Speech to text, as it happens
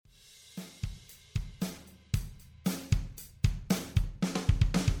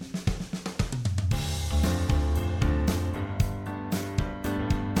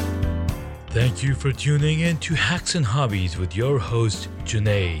Thank you for tuning in to Hacks and Hobbies with your host,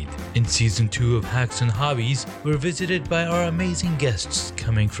 Junaid. In Season 2 of Hacks and Hobbies, we're visited by our amazing guests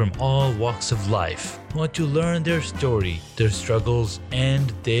coming from all walks of life. We want to learn their story, their struggles, and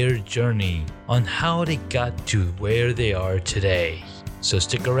their journey on how they got to where they are today. So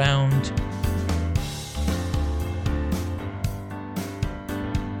stick around.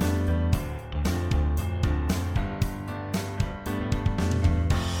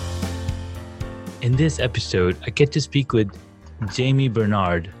 In this episode, I get to speak with Jamie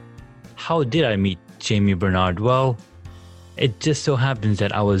Bernard. How did I meet Jamie Bernard? Well, it just so happens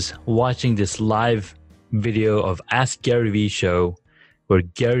that I was watching this live video of Ask Gary Vee show where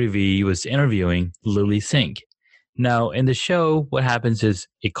Gary Vee was interviewing Lilly Singh. Now, in the show, what happens is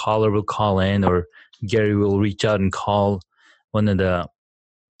a caller will call in or Gary will reach out and call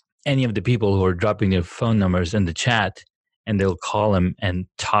any of the people who are dropping their phone numbers in the chat, and they'll call them and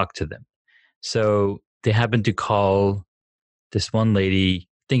talk to them. So they happened to call this one lady,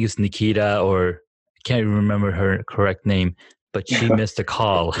 I think it's Nikita, or I can't even remember her correct name, but she missed a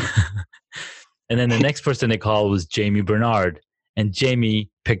call. And then the next person they called was Jamie Bernard. And Jamie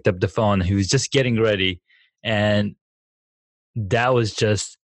picked up the phone. He was just getting ready. And that was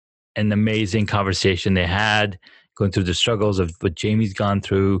just an amazing conversation they had, going through the struggles of what Jamie's gone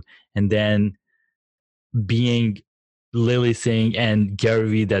through. And then being Lilly Singh and Gary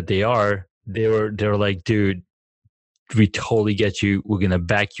Vee that they were like, dude, we totally get you. We're going to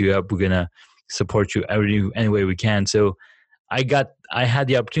back you up. We're going to support you any way we can. So I had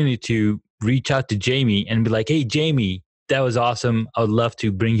the opportunity to reach out to Jamie and be like, hey, Jamie, that was awesome. I would love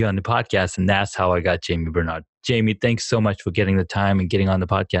to bring you on the podcast. And that's how I got Jamie Bernard. Jamie, thanks so much for getting the time and getting on the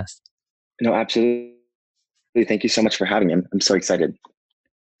podcast. No, absolutely. Thank you so much for having me. I'm so excited.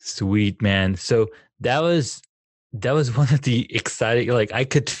 Sweet, man. So that was one of the exciting, like I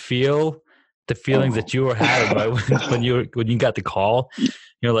could feel the feelings that you were having right? when you got the call.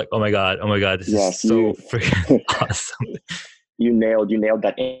 You're like, oh my god, this is so freaking awesome. You nailed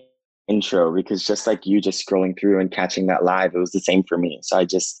that intro, because just like you just scrolling through and catching that live, it was the same for me. So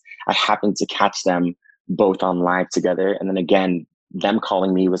I happened to catch them both on live together, and then again, them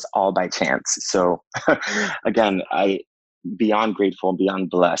calling me was all by chance. So again, I beyond grateful and beyond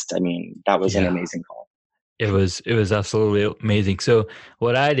blessed. I mean, that was an amazing call. It was absolutely amazing. So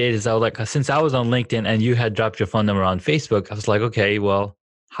what I did is I was like, since I was on LinkedIn and you had dropped your phone number on Facebook, I was like, okay, well,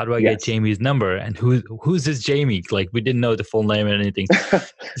 how do I get Jamie's number? And who's this Jamie? Like, we didn't know the full name or anything.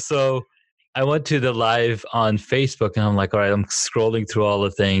 So I went to the live on Facebook and I'm like, all right, I'm scrolling through all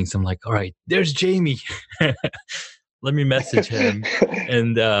the things. I'm like, all right, there's Jamie. Let me message him.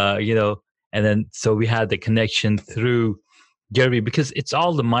 And, and then, so we had the connection through Gary Vee, because it's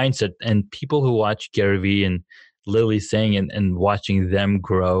all the mindset, and people who watch Gary Vee and Lilly Singh and watching them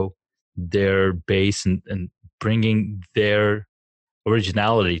grow their base and bringing their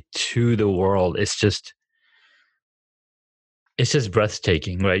originality to the world. It's just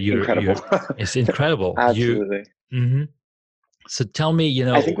breathtaking, right? Incredible. It's incredible. Absolutely. So tell me,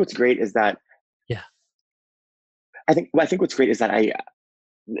 I think what's great is that, I think what's great is that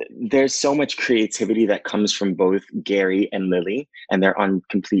there's so much creativity that comes from both Gary and Lilly, and they're on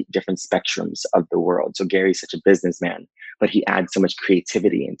complete different spectrums of the world. So Gary's such a businessman, but he adds so much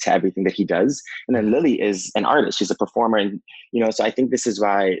creativity into everything that he does. And then Lilly is an artist. She's a performer. And, so I think this is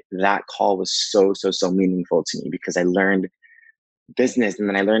why that call was so meaningful to me, because I learned business, and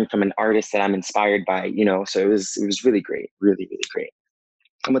then I learned from an artist that I'm inspired by, so it was really great, really, really great.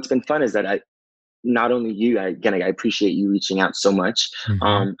 And what's been fun is that not only you, I appreciate you reaching out so much.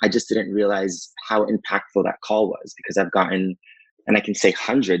 I just didn't realize how impactful that call was, because I've gotten, and I can say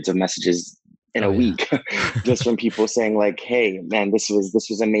hundreds of messages in a week, just from people saying like, hey man, this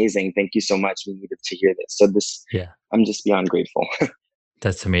was amazing. Thank you so much. We needed to hear this. So I'm just beyond grateful.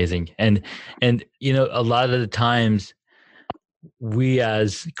 That's amazing. And a lot of the times we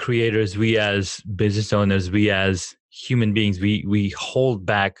as creators, we as business owners, we as human beings, we hold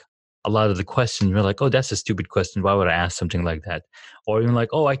back a lot of the questions. We're like, oh, that's a stupid question. Why would I ask something like that? Or even like,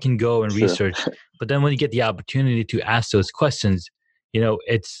 oh, I can go and research. But then when you get the opportunity to ask those questions,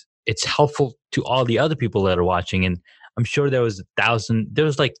 it's helpful to all the other people that are watching. And I'm sure there was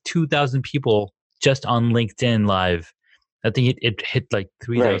like 2,000 people just on LinkedIn live. I think it hit like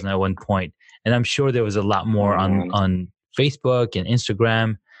 3,000 at one point. And I'm sure there was a lot more on Facebook and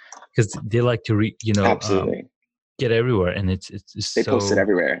Instagram, because they like to absolutely. Get everywhere, and it's they post it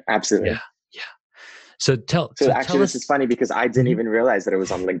everywhere. Absolutely. Yeah. So actually, this is funny, because I didn't even realize that it was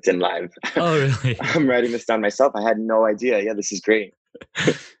on LinkedIn Live. Oh, really? I'm writing this down myself. I had no idea. Yeah, this is great.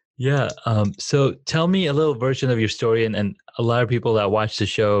 Yeah. So tell me a little version of your story, and a lot of people that watch the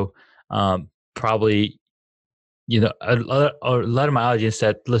show Probably, a lot of my audience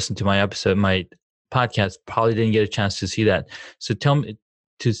that listen to my episode, my podcast, probably didn't get a chance to see that. So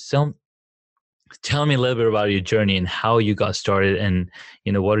to some, tell me a little bit about your journey and how you got started, and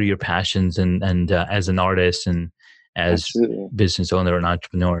what are your passions, and as an artist and as Absolutely. business owner and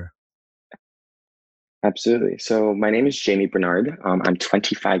entrepreneur. Absolutely. So my name is Jamie Bernard. I'm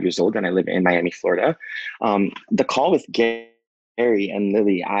 25 years old and I live in Miami, Florida. The call with Gary and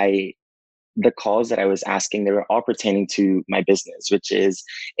Lily, the calls that I was asking, they were all pertaining to my business, which is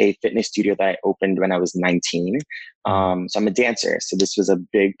a fitness studio that I opened when I was 19. Mhm. So I'm a dancer. So this was a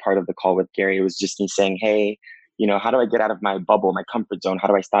big part of the call with Gary. It was just me saying, hey, how do I get out of my bubble, my comfort zone? How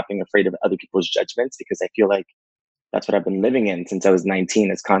do I stop being afraid of other people's judgments? Because I feel like that's what I've been living in since I was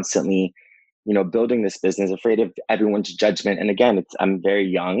 19, is constantly, building this business, afraid of everyone's judgment. And again, I'm very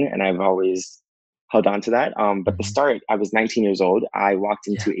young and I've always held on to that. But the Mhm. start, I was 19 years old. I walked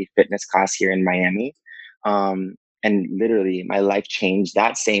into Yeah. a fitness class here in Miami. Um, and literally my life changed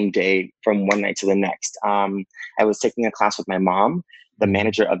that same day from one night to the next. I was taking a class with my mom. The Mhm.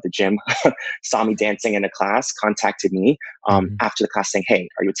 manager of the gym saw me dancing in a class, contacted me Mhm. after the class saying, hey,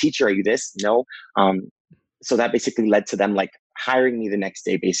 are you a teacher? Are you this? No. Um, so that basically led to them like hiring me the next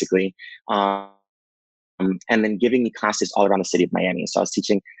day, basically. Um, and then giving me classes all around the city of Miami. So I was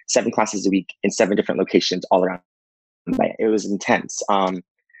teaching 7 classes a week in 7 different locations all around. It was intense.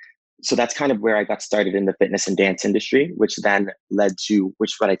 So that's kind of where I got started in the fitness and dance industry, which then led to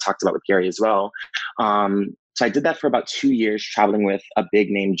what I talked about with Gary as well. So I did that for about 2 years, traveling with a big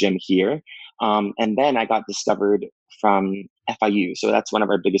name gym here. And then I got discovered from FIU. So that's one of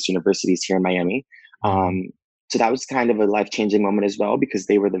our biggest universities here in Miami. Mhm. Um, so that was kind of a life changing moment as well, because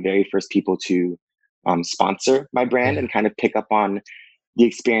they were the very first people to sponsor my brand Yeah. and kind of pick up on the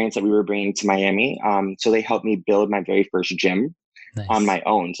experience that we were bringing to Miami. So they helped me build my very first gym on Nice. my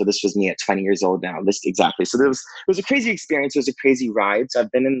own. So this was me at 20 years old now. This exactly. So it was a crazy experience. It was a crazy ride. So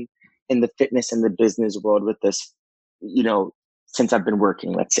I've been in the fitness and the business world with this, you know, since I've been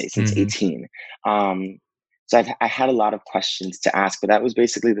working, let's say since Mhm. 18. Um, so I had a lot of questions to ask, but that was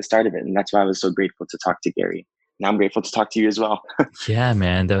basically the start of it. And that's why I was so grateful to talk to Gary. Now I'm grateful to talk to you as well. Yeah,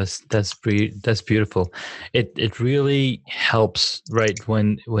 man, that's beautiful. It really helps, right?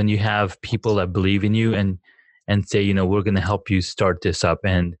 When you have people that believe in you and say, we're going to help you start this up,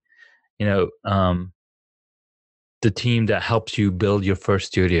 and you know, um, the team that helps you build your first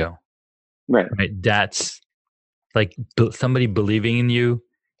studio, Right. right? That's like somebody believing in you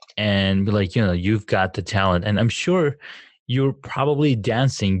and be like, you've got the talent. And I'm sure you're probably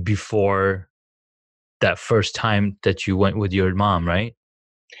dancing before that first time that you went with your mom, right?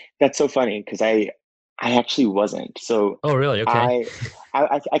 That's so funny because I actually wasn't. So Oh, really? Okay.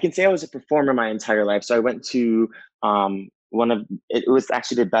 I, I can say I was a performer my entire life. So I went to one of it was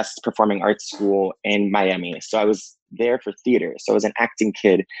actually the best performing arts school in Miami. So I was there for theater. So I was an acting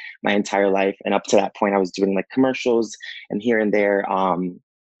kid my entire life, and up to that point, I was doing like commercials and here and there.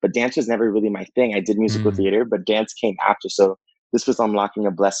 But dance was never really my thing. I did musical Mm, theater, but dance came after. So this was unlocking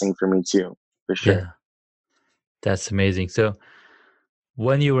a blessing for me too, for sure. yeah, that's amazing. So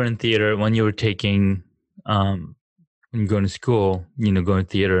when you were in theater, when you were taking, when you going to school, going to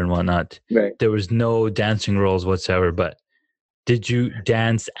theater and whatnot, Right. there was no dancing roles whatsoever. But did you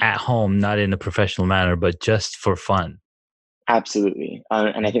dance at home, not in a professional manner, but just for fun? Absolutely.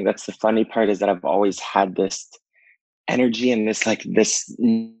 And I think that's the funny part, is that I've always had this energy and this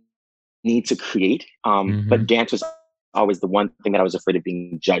need to create. Mm-hmm. But dance was always the one thing that I was afraid of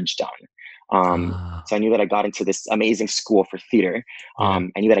being judged on. Ah, So I knew that I got into this amazing school for theater. yeah.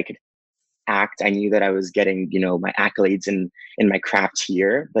 I knew that I could act. I knew that I was getting, my accolades in my craft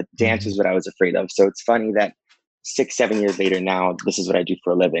here, but dance Hmm. is what I was afraid of. So it's funny that 6, 7 years later now, this is what I do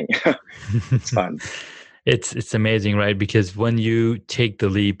for a living. It's fun. It's amazing, right? Because when you take the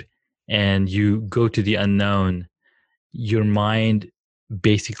leap and you go to the unknown, your mind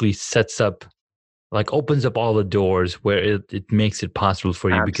basically sets up, like opens up all the doors where it makes it possible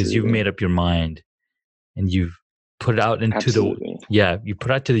for you because you've Absolutely. made up your mind and you've put it out into the, Absolutely. yeah, you put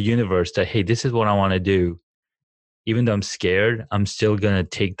out to the universe that, hey, this is what I want to do. Even though I'm scared, I'm still gonna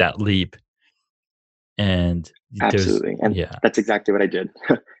take that leap. And there's, Absolutely. And yeah, that's exactly what I did.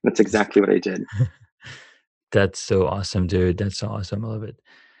 That's exactly what I did. that's so awesome, dude. That's so awesome. I love it.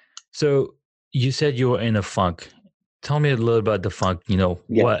 So you said you were in a funk. Tell me a little about the funk. Yes,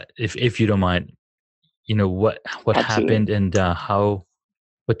 What, if you don't mind, what absolutely. happened and how,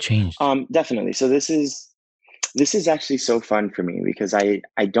 what changed? Definitely. So this is actually so fun for me because I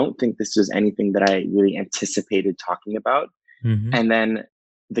don't think this was anything that I really anticipated talking about. Hmm. And then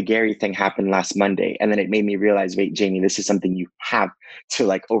the Gary thing happened last Monday. And then it made me realize, wait, Jamie, this is something you have to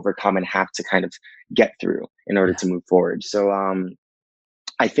like overcome and have to kind of get through in order Yeah. to move forward. So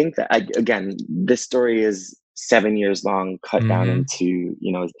I think that again, this story is 7 years long, cut down Mm-hmm. into,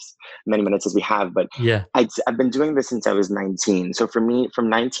 as many minutes as we have. But Yeah. I've been doing this since I was 19. So for me, from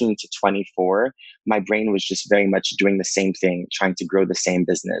 19 to 24, my brain was just very much doing the same thing, trying to grow the same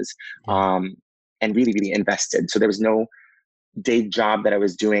business, Yeah. and really, really invested. So there was no day job that I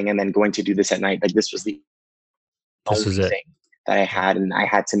was doing and then going to do this at night. Like this was the This is only it. thing that I Yeah. had, and I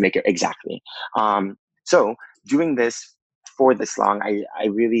had to make it exactly. So doing this for this long, I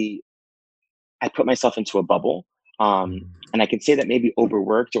really I put myself into a bubble. Mm. And I can say that maybe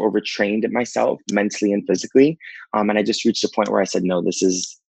overworked or overtrained myself mentally and physically. And I just reached a point where I said, no, this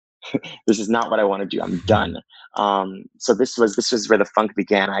is not what I want to do. I'm done. So this was where the funk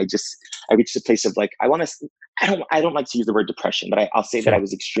began. I reached a place of like, I don't like to use the word depression, but I'll say that Sure. I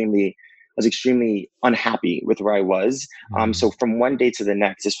was extremely unhappy with where I was. Mm. So from one day to the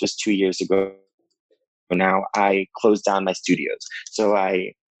next, this was 2 years ago now, I closed down my studios. So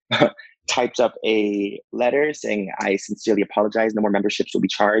I typed up a letter saying, I sincerely apologize. No more memberships will be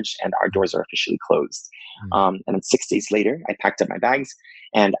charged, and our doors are officially closed. Mm. And then 6 days later, I packed up my bags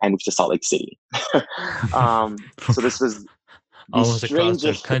and I moved to Salt Lake City. So this was the Almost across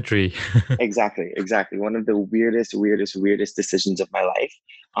the strangest, country. exactly. One of the weirdest decisions of my life.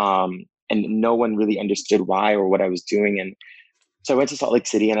 And no one really understood why or what I was doing. And so I went to Salt Lake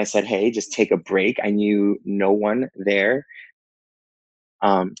City and I said, hey, just take a break. I knew no one there.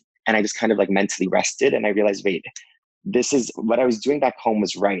 And I just kind of like mentally rested and I realized, wait, this is what I was doing back home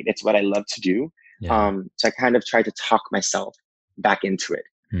was right. It's what I love to do. Yeah. So I kind of tried to talk myself back into it.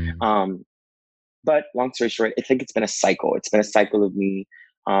 Mm. Um, but long story short, I think it's been a cycle. It's been a cycle of me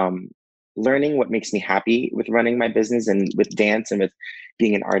um, learning what makes me happy with running my business and with dance and with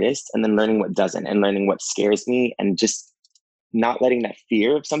being an artist, and then learning what doesn't and learning what scares me and just not letting that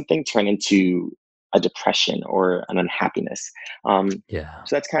fear of something turn into a depression or an unhappiness. Yeah.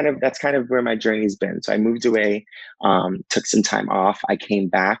 So that's kind of where my journey's been. So I moved away, took some time off. I came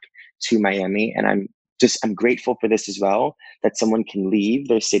back to Miami, and I'm grateful for this as well. That someone can leave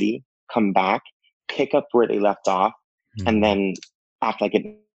their city, come back, pick up where they left off, and Mm. then act like it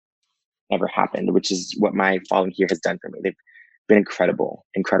never happened, which is what my following here has done for me. They've been incredible,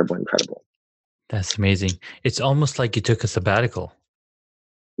 incredible, incredible. That's amazing. It's almost like you took a sabbatical,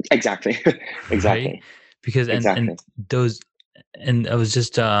 Exactly, right? exactly, Because and exactly. those and I was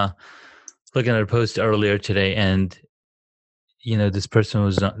just looking at a post earlier today, and this person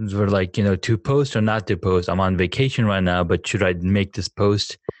was were like, to post or not to post. I'm on vacation right now, but should I make this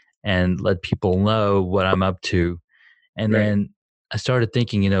post and let people know what I'm up to? And Right. then I started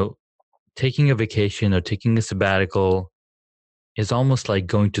thinking, taking a vacation or taking a sabbatical is almost like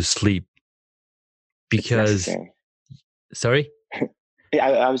going to sleep It's because, necessary. sorry, Yeah,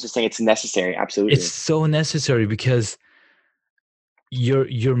 I was just saying it's necessary. it's Absolutely. so necessary because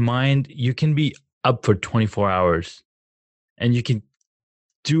your mind, you can be up for 24 hours and you can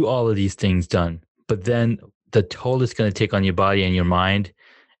do all of these things done, but then the toll it's going to take on your body and your mind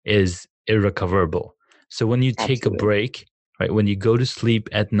is irrecoverable. So when you take a Absolutely. break, right, when you go to sleep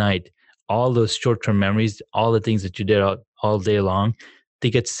at night, all those short-term memories, all the things that you did all day long, they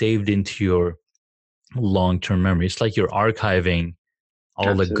get saved into your long-term memory. It's like you're archiving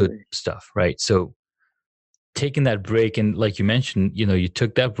all the good Absolutely. stuff, right? So taking that break, and like you mentioned, you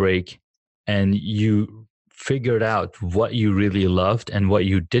took that break and you figured out what you really loved and what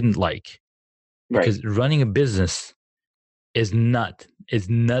you didn't like, Right. because running a business is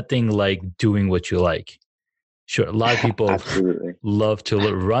nothing like doing what you like. Sure, a lot of people Absolutely. love to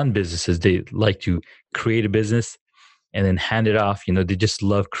run businesses. They like to create a business and then hand it off. They just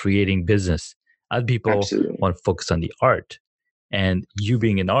love creating business. Other people Absolutely. want to focus on the art. And you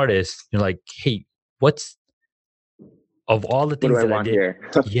being an artist, you're like, hey, what's of all the What do things I that I want did? here?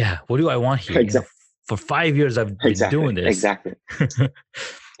 Yeah, what do I want here? Exactly. For 5 years I've been Exactly. doing this. Exactly. So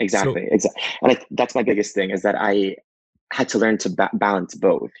Exactly. Exactly. And that's my biggest thing is that I had to learn to balance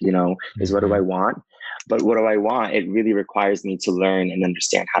both. Is what do I mhm, want? But what do I want? It really requires me to learn and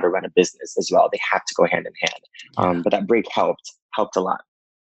understand how to run a business as well. They have to go hand in hand. yeah, But that break helped a lot.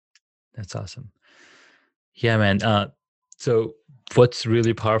 that's awesome. Yeah, man. So what's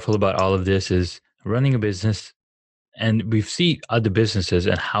really powerful about all of this is running a business, and we see other businesses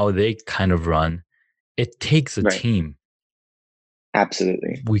and how they kind of run. It takes a Right. team.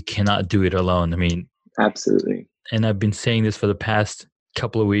 Absolutely. We cannot do it alone. I mean, Absolutely. and I've been saying this for the past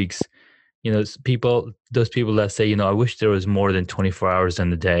couple of weeks. Those people that say, I wish there was more than 24 hours in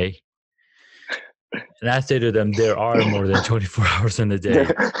the day. And I say to them, there are more than 24 hours in a day.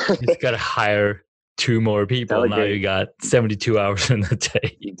 You just got to hire 2 more people. Now you Delegate, got 72 hours in a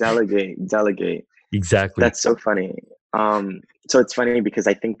day. delegate. Exactly. That's so funny. So it's funny because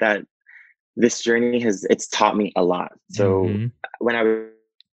I think that this journey it's taught me a lot. So Mm-hmm. when I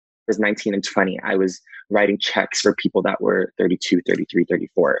was 19 and 20, I was writing checks for people that were 32, 33,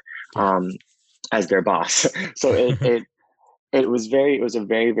 34, Yeah. as their boss. So it was a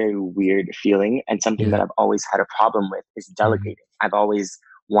very, very weird feeling, and something that Yeah. I've always had a problem with is Mm-hmm. delegating. I've always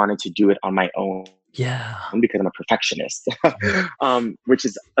wanted to do it on my own Yeah. because I'm a perfectionist. Yeah. Which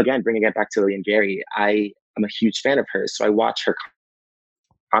is, again, bringing it back to Lillian Gary. I am a huge fan of hers, so I watch her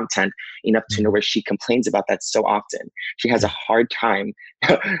content enough to know Mm-hmm. where she complains about that so often. She has a Yeah. hard time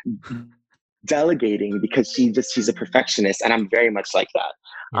delegating because she's a perfectionist, and I'm very much like that.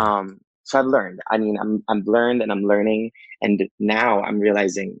 Yeah. So I've learned. I mean, I'm learned and I'm learning, and now I'm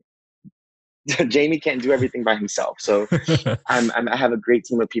realizing Jamie can't do everything by himself. So I have a great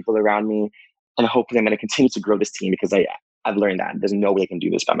team of people around me, and hopefully I'm going to continue to grow this team because I've learned that there's no way I can do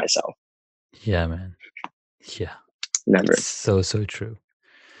this by myself. Yeah, man. Yeah. It's Never. so, so true.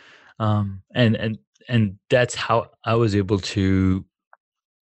 And that's how I was able to.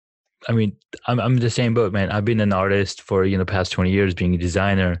 I mean, I'm the same boat, man. I've been an artist for past 20 years, being a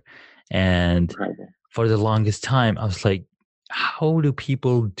designer, and Incredible. for the longest time, I was like, how do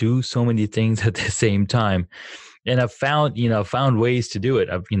people do so many things at the same time? And I've found ways to do it.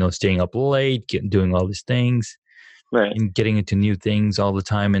 I've staying up late, doing all these things, Right. and getting into new things all the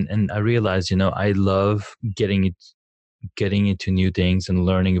time. And I realized, I love getting into new things and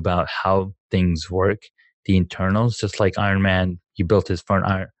learning about how things work, the internals. Just like Iron Man, he built his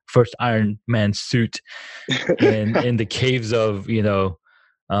first Iron Man suit in the caves of Iraq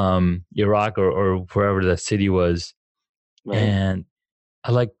or wherever that city was. Right. And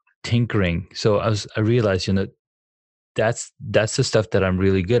I like tinkering, so I realized that's the stuff that I'm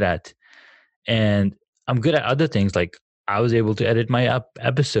really good at. And I'm good at other things, like I was able to edit my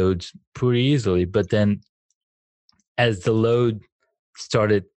episodes pretty easily, but then as the load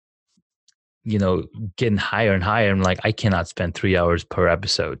started getting higher and higher, I'm like, I cannot spend 3 hours per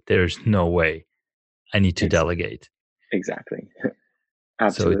episode. There's no way. I need to Ex- delegate. exactly. So it's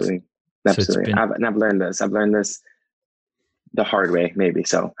Absolutely. so it's Absolutely. been. I've learned this. I've learned this the hard way, maybe.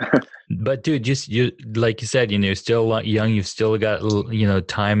 So, But dude, just you like you said, you're still young. You've still got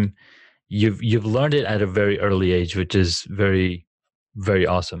time. You've learned it at a very early age, which is very, very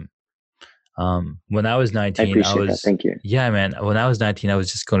awesome. When I was I 19, appreciate that. Thank you. yeah, man. When I was 19, I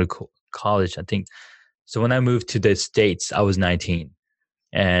was just going to college, I think. So when I moved to the States, I was 19,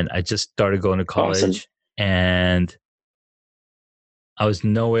 and I just started going to Awesome. college, and I was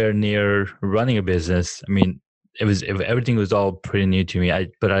nowhere near running a business. I mean, everything was all pretty new to me.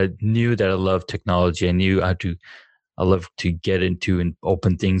 But I knew that I loved technology. I love to get into and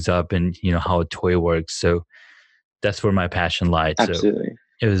open things up, and how a toy works. So that's where my passion lied. So Absolutely.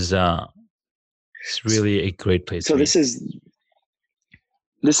 it was it's really a great place to So be.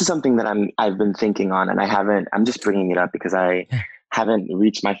 this is something that I've been thinking on, and I'm just bringing it up because I Yeah. haven't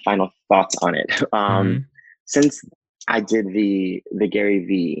reached my final thoughts on it. Mm-hmm. Since I did the Gary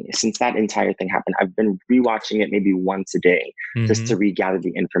V, since that entire thing happened, I've been rewatching it maybe once a day just Mm-hmm. to regather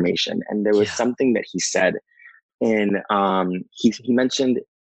the information. And there was Yeah. something that he said in he mentioned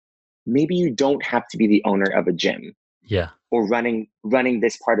maybe you don't have to be the owner of a gym Yeah. or running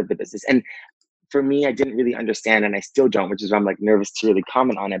this part of the business. And for me, I didn't really understand, and I still don't, which is why I'm like nervous to really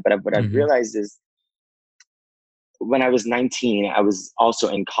comment on it. But what I've Mm-hmm. realized is when I was 19, I was also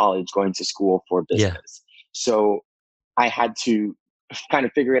in college going to school for Yeah. business. So I had to kind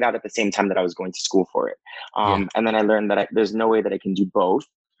of figure it out at the same time that I was going to school for it. Yeah. And then I learned that there's no way that I can do both.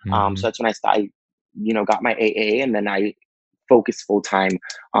 Mm-hmm. So that's when got my AA, and then I focused full time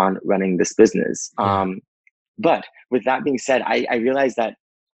on running this business. Yeah. But with that being said, I realized that,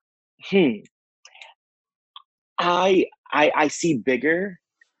 hmm, I see bigger,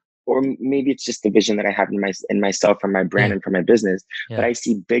 or maybe it's just the vision that I have in myself for my brand Yeah. and for my business, but Yeah. I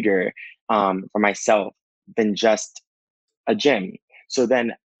see bigger for myself than just a gym. So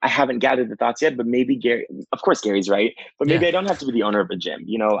then I haven't gathered the thoughts yet, but maybe Gary, of course Gary's right, but maybe Yeah. I don't have to be the owner of a gym.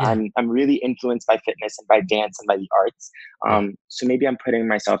 Yeah. I'm really influenced by fitness and by dance and by the arts. Yeah. So maybe I'm putting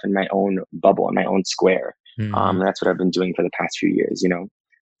myself in my own bubble, in my own square. Mm-hmm. And that's what I've been doing for the past few years.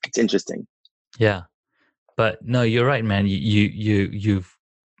 It's interesting. Yeah. But no, you're right, man.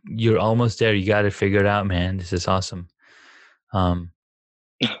 You're almost there. You got to figure it out, man. This is awesome. Um,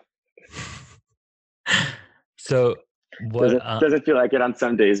 so what? Doesn't feel like it on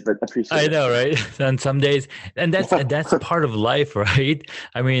some days, but appreciate I it. know, right? On some days, and that's part of life, right?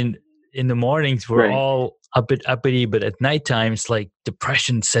 I mean, in the mornings we're Right. all uppity, but at nighttime it's like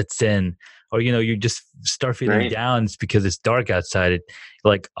depression sets in, or you just start feeling Right. down. It's because it's dark outside.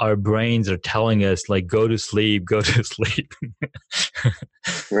 Like our brains are telling us like go to sleep, go to sleep.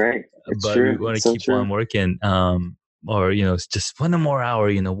 Right. It's But we true. want It's to so keep on true. working. Or it's just one more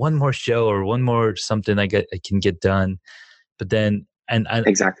hour, one more show or one more something I can get done. But then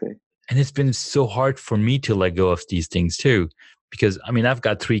Exactly. and it's been so hard for me to let go of these things too, because I mean I've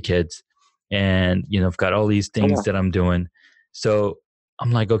got 3 kids, and I've got all these Oh things wow. that I'm doing. So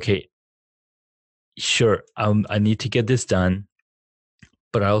I'm like, okay, sure, I need to get this done,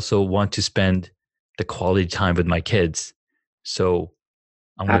 but I also want to spend the quality time with my kids. So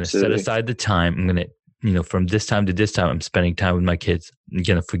I'm going to set Absolutely. aside the time. I'm going to, from this time to this time, I'm spending time with my kids. I'm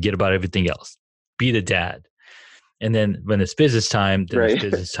going to forget about everything else, be the dad. And then when it's business time, then it's Right.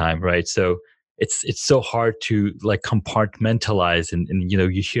 business time, right? So it's so hard to like compartmentalize, and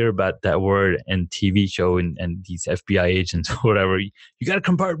you hear about that word and TV show and these FBI agents or whatever. You got to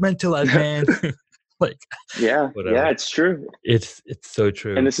compartmentalize, man. Like Yeah. Yeah. whatever. It's true. It's so And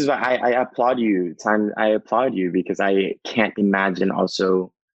true. this is why I applaud you. I applaud you because I can't imagine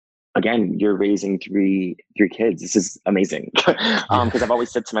also again, you're raising three kids. This is amazing. Yeah, Because I've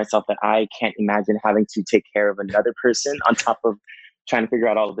always said to myself that I can't imagine having to take care of another person on top of trying to figure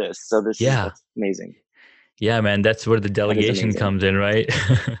out all of this. So yeah, that's amazing. yeah, man. That's where the That is delegation amazing. comes in, right?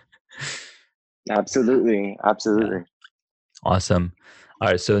 Absolutely. Yeah, Absolutely. awesome. All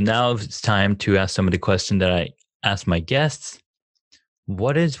right, so now it's time to ask some of the questions that I ask my guests.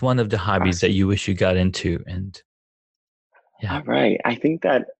 What is one of the hobbies that Awesome. you wish you got into? And yeah. All right. I think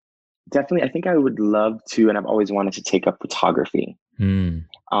that definitely, I think I would love to, and I've always wanted to take up photography. Hmm.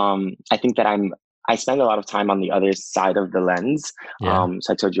 I think that I spend a lot of time on the other side of the lens. Yeah.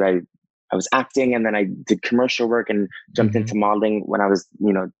 So I told you I was acting and then I did commercial work and jumped Hmm. into modeling when I was,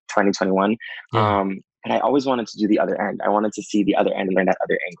 2021. Yeah. And I always wanted to do the other end. I wanted to see the other end and learn that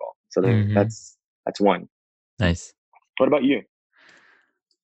other angle. So Hmm. that's one. Nice. What about you?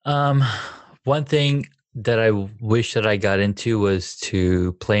 Um, One thing that I wish that I got into was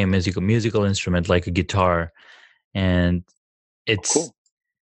to play a musical instrument like a guitar, and it's Cool.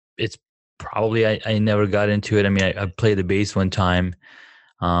 it's probably I never got into it. I mean, I played the bass one time,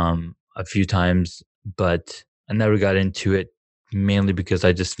 a few times, but I never got into it mainly because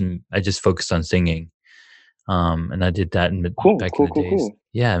I just focused on singing. And I did that Cool. back in Cool. the Cool. days. Cool.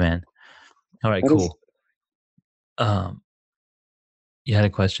 Yeah, man. All right, That is. cool. Um, you had a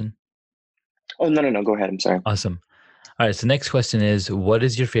question? Oh no, no, no. Go ahead. I'm sorry. Awesome. All right. So next question is, what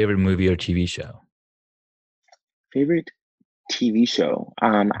is your favorite movie or TV show? Favorite TV show.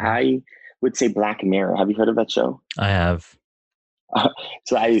 Mhm. I would say Black Mirror. Have you heard of that show? I have.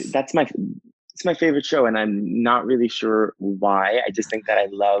 So I Yes. that's my it's my favorite show, and I'm not really sure why. I just think that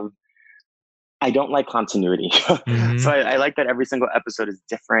I don't like continuity. So Hmm. I like that every single episode is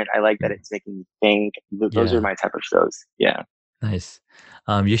different. I like that it's making me think. Those are Yeah. my type of shows. Yeah. Nice.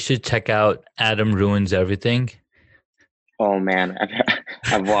 You should check out Adam Ruins Everything. Oh man,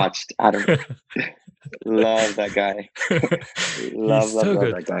 I've watched Adam. Love that guy. He's Love, love, so love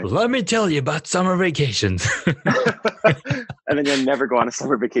good. that guy. Let me tell you about summer vacations. And then you'll never go on a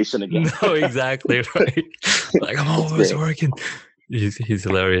summer vacation again. No, exactly right. Like I'm It's always great. working. He's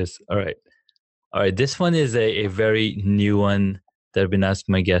hilarious. All right. All right. This one is a very new one that I've been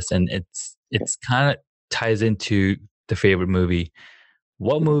asking my guests, and Okay. it's kind of ties into the favorite movie.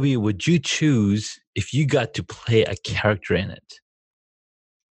 What Mhm. movie would you choose if you got to play a character in it?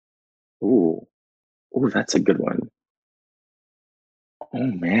 Ooh, ooh, that's a good one. Oh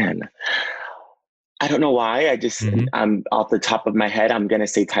man. I don't know why. Hmm. I'm off the top of my head, I'm gonna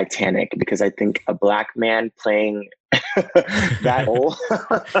say Titanic because I think a black man playing that role,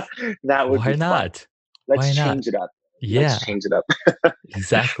 that would Why be fun. not? Let's Why not? change it up. Let's Yeah, change it up.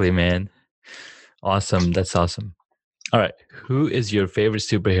 exactly, man. Awesome. That's awesome. All right. Who is your favorite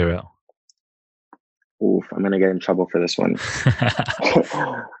superhero? Oof, I'm gonna get in trouble for this one.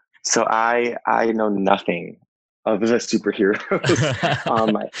 So I know nothing of the superheroes.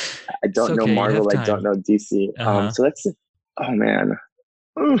 I It's don't know okay. You have Marvel. I don't time. know DC. Uh huh. So let's. Oh man.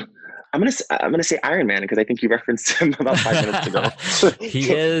 Ooh, I'm gonna say Iron Man because I think you referenced him about 5 minutes ago.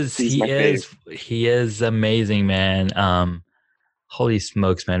 he is. He's He my fave. is. He is amazing, man. Holy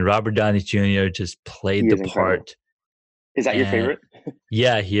smokes, man! Robert Downey Jr. just played He the is incredible. part, Is that your and favorite?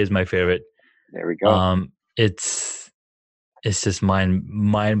 yeah, he is my favorite. There we go. Um, it's it's just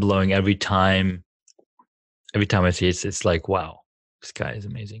mind blowing every time. Every time I see it, it's like, wow, this guy is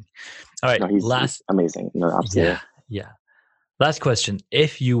amazing. All right, No, he's last, amazing. No, yeah, absolutely. yeah. Last question: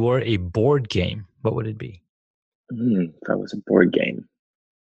 if you were a board game, what would it be? That was a board game.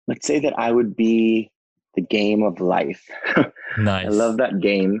 Let's say that I would be the game of life. I Nice. love that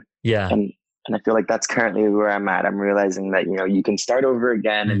game. Yeah. And I feel like that's currently where I'm at. I'm realizing that, you can start over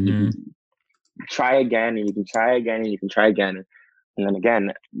again and you Mm-hmm. can try again and you can try again and you can try again. And then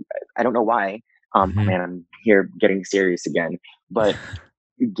again, I don't know why. Mm-hmm. Man, I'm here getting serious again. But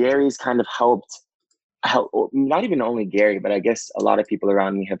Gary's kind of help, not even only Gary, but I guess a lot of people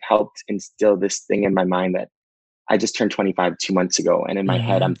around me have helped instill this thing in my mind that I just turned 25 2 months ago. And in my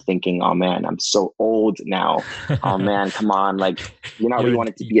head, Mm-hmm. I'm thinking, oh man, I'm so old now. Oh man, come on. Like, you're not where you You're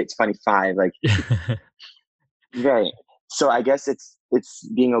wanted to be at 25. Like, right. So I guess it's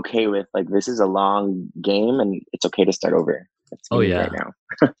being okay with, like, this is a long game and it's okay to start over. That's Oh me right yeah.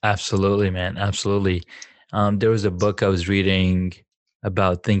 now. Absolutely, man. Absolutely. There was a book I was reading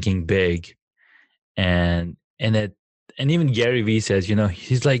about thinking big, and even Gary Vee says,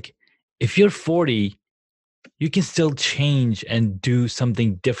 he's like, if you're 40, you can still change and do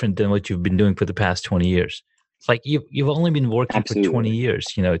something different than what you've been doing for the past 20 years. It's like you've only been working for 20 Absolutely. years.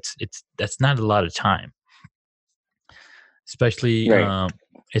 It's that's not a lot of time, especially Right.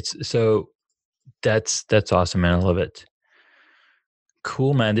 it's so that's awesome, man. I love it.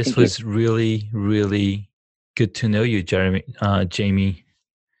 Cool, man. This Thank you. was really, really good to know you, Jamie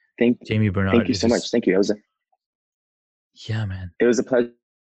Thank Jamie thank Bernard. you This so much. is Thank you. Yeah, man. It was a pleasure.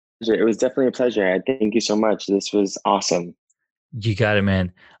 It was definitely a pleasure. I thank you so much. This was awesome. You got it,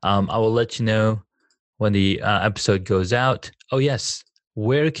 man. I will let you know when the episode goes out. Oh yes,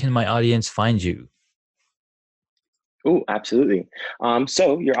 where can my audience find you? Oh, absolutely.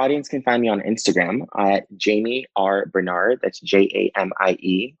 So your audience can find me on Instagram at Jamie R. Bernard. That's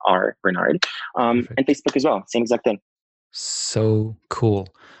JAMIE R. Bernard. Perfect. And Facebook as well. Same exact thing. So cool.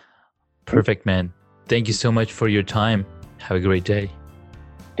 Mm, Perfect, man. Thank you so much for your time. Have a great day.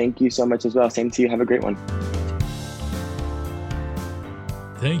 Thank you so much as well. Same to you. Have a great one.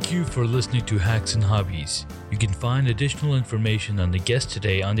 Thank you for listening to Hacks and Hobbies. You can find additional information on the guest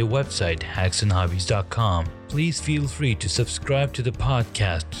today on their website, hacksandhobbies.com. Please feel free to subscribe to the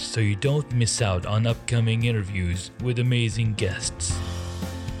podcast so you don't miss out on upcoming interviews with amazing guests.